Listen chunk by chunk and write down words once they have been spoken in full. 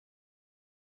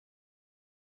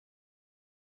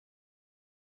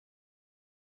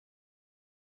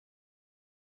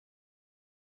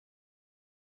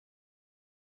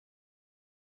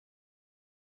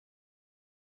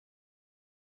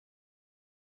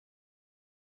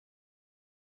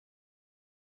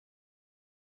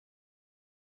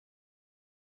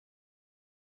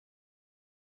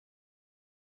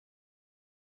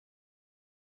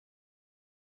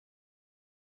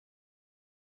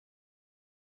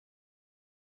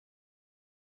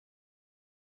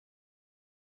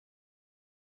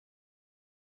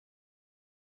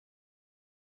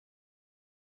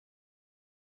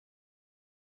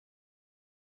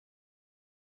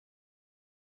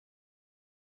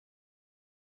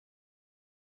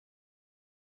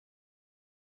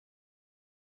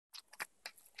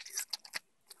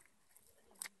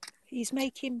He's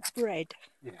making bread.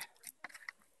 Yeah.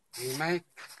 We make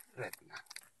bread now.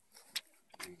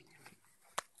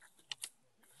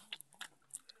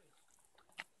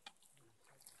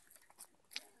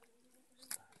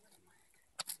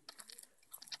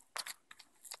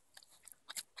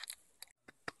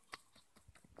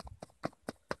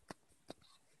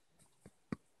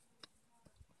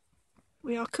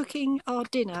 We are cooking our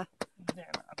dinner.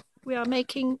 We are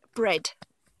making bread.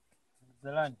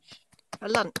 The lunch. A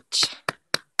lunch.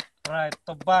 Right,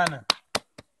 طبانة.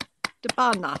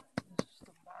 Dabana.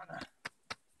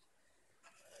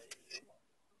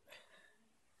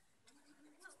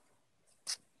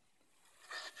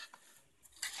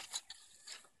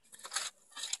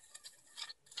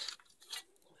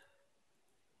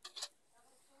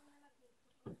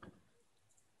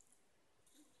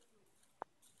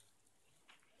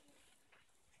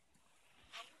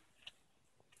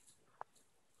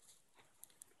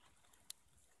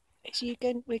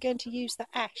 We're going to use the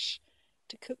ash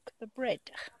to cook the bread.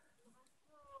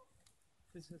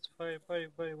 This is very, very,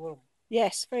 very warm.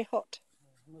 Yes, very hot.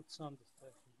 Not sound this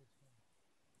one.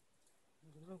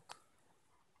 Look.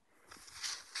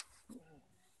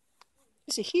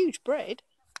 It's a huge bread.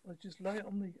 I just lay it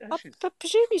on the ashes. I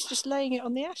presume he's just laying it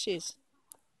on the ashes.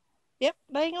 Yep,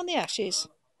 laying on the ashes.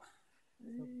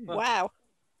 Wow.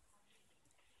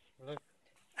 Look.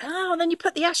 Oh, and then you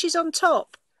put the ashes on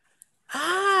top.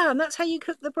 Ah, and that's how you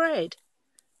cook the bread.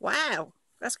 Wow,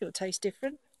 that's going to taste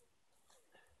different.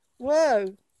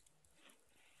 Whoa.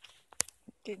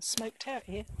 Getting smoked out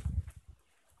here.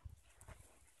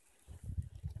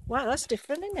 Wow, that's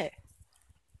different, isn't it?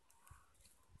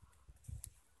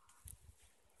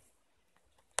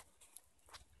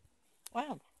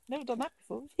 Wow, never done that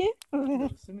before, have you?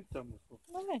 Never seen it done before.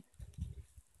 No.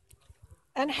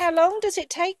 And how long does it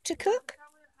take to cook?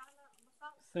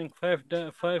 I think 5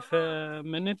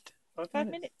 minutes. 5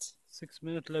 minutes. 6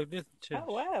 minutes like this. Change.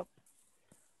 Oh, wow.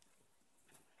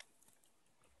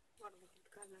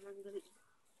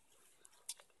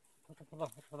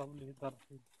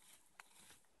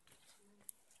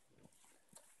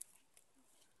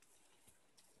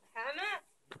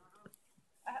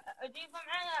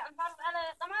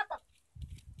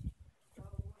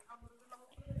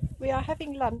 We are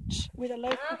having lunch with a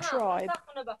local tribe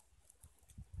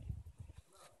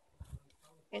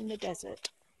in the desert.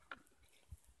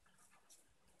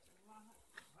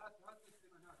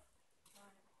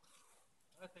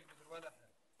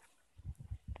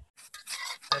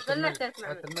 هات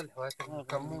الملح وهات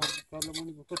الكمون.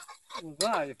 طالما بكت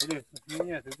وظايف ليه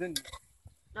سخنيات الدنيا.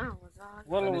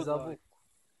 والله وظايف.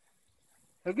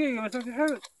 حقيقة بس في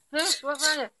حلو. ايش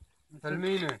وظايف؟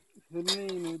 فلمينه.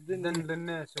 فلمين والدنيا. دن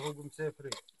للناس وهو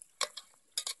مسافرين.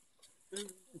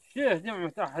 الشيخ جمع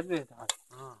متأحد به تعال.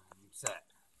 مساء.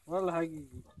 والله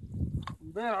حقيقي.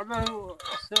 امبارح به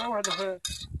الساعة 1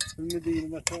 في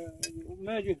المدينة بس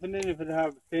ما يجوا فنانين في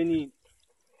الذهاب الثانيين.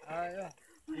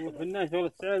 وفنان شغل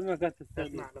السعر ما كانت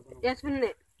تستاهل. يا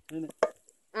فنان.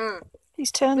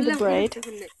 He's turned the bread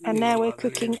and now we're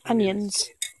cooking onions.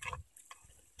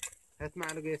 هات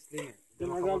معلقة سليمة.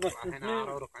 جمع قلب الحين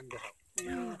أعرف عندها.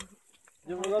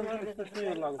 جمع قلب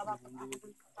التسمية الله.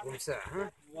 مساء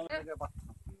ها.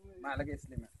 معلقة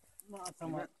سليمة.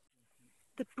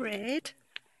 The bread,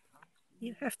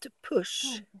 you have to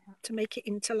push to make it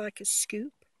into like a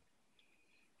scoop,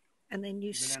 and then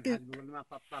you scoop.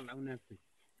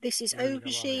 This is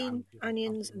aubergine,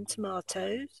 onions and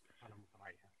tomatoes,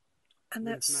 and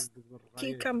that's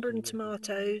cucumber and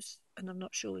tomatoes, and I'm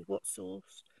not sure with what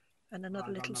sauce, and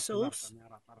another little sauce.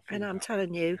 And I'm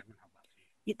telling you,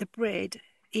 the bread,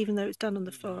 even though it's done on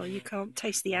the fire, you can't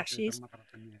taste the ashes,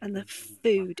 and the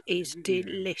food is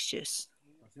delicious.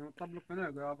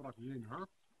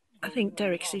 I think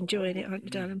Derek's enjoying it, aren't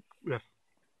you, Darren? Yeah.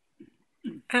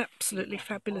 Absolutely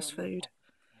fabulous food.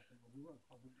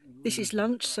 This is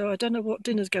lunch, so I don't know what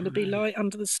dinner's going to be like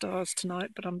under the stars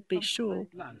tonight, but I'm sure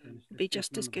it'll be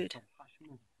just as good.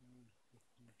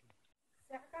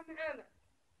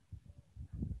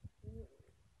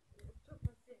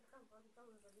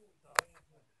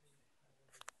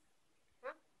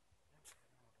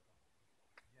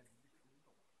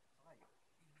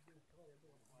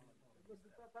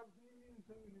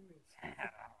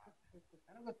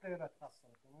 أنا قلت له لا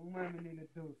تخسر وما مني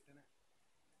للدوس أنا.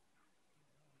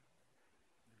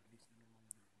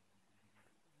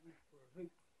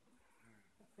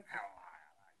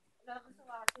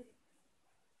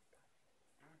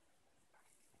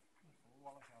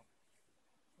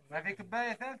 ما في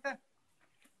كباية ثالثة؟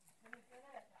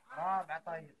 رابعة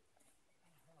طيب.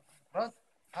 Russ,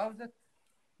 how's it?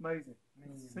 Amazing.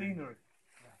 Scenery.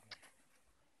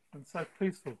 And so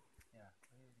peaceful.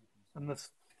 And the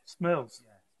smells.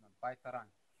 Yeah, smell baitaran.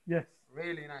 Yes.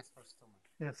 Really nice for stomach.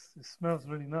 Yes, it smells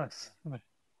really nice. Yeah.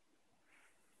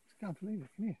 I can't believe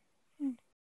it, can you?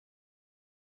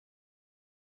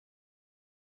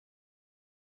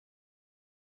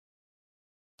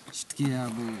 شتكي يا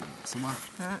ابو صباح.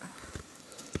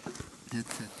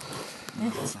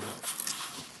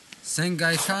 Thing I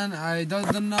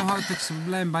don't know how to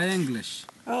explain by English.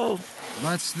 Oh,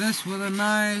 But this with a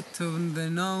night when they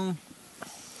know.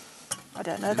 I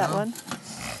don't know that one.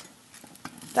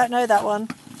 Don't know that one.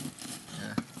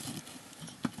 Yeah.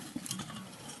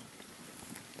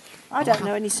 I don't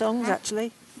know any songs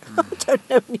actually. I don't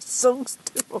know any songs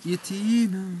too.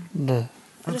 يتينا. No.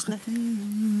 I just know.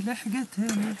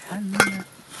 لحقتها الحلة.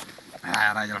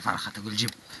 يا راجل فرخة تقول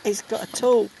جيب. He's got a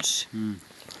torch.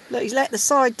 Look, he's let the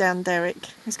side down, Derek.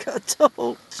 He's got a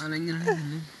torch.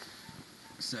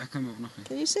 الساعة كم يا ابن أخي؟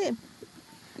 Can you see him?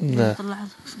 No. طلع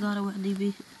سيجارة وحدي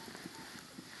بيه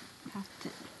حتى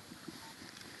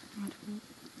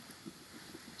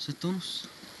 6:30.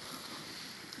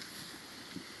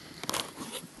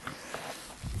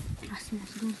 أسمع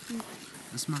سيجارة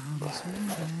اسمع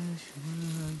رسولها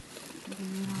شوي.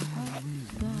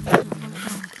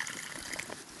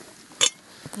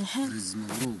 الحين رز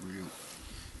مبروك اليوم.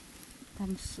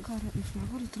 طعم السيجارة مش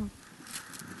معقول تروح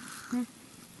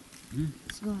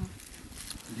سيجارة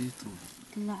ليه تروح؟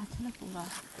 طلعت لك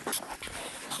وراح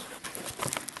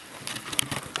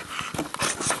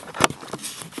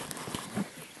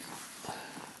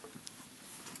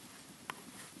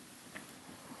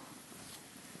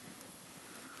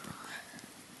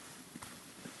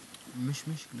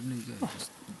مش لبني جاي بس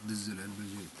تدز العلبة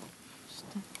زيت.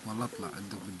 والله اطلع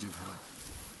عندك بتجيبها راي.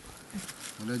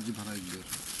 ولا تجيبها راي كبير.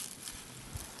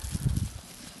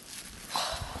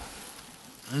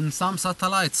 In some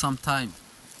satellite sometime.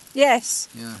 Yes.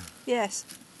 Yeah. Yes.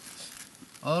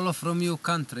 All from your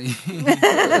country.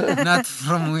 Not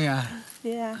from where.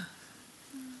 Yeah.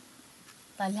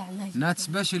 طلعنا Not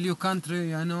special your country,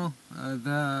 you know.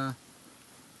 The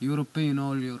European,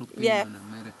 all European Yeah. and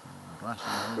American, Russian.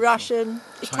 Also. Russian,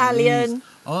 Chinese. Italian.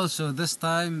 Also this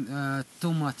time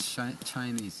too much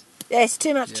Chinese. Yes,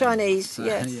 too much Yeah. Chinese. So,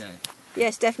 Yes. Yeah.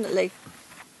 Yes, definitely.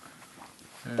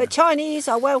 But Chinese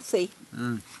are wealthy.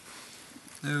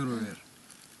 Everywhere.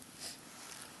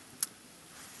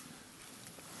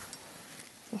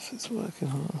 If it's working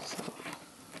hard.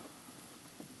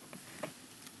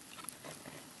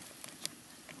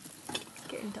 It's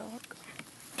getting dark.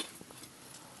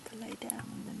 To lay down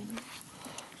in a minute.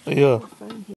 Yeah. Your phone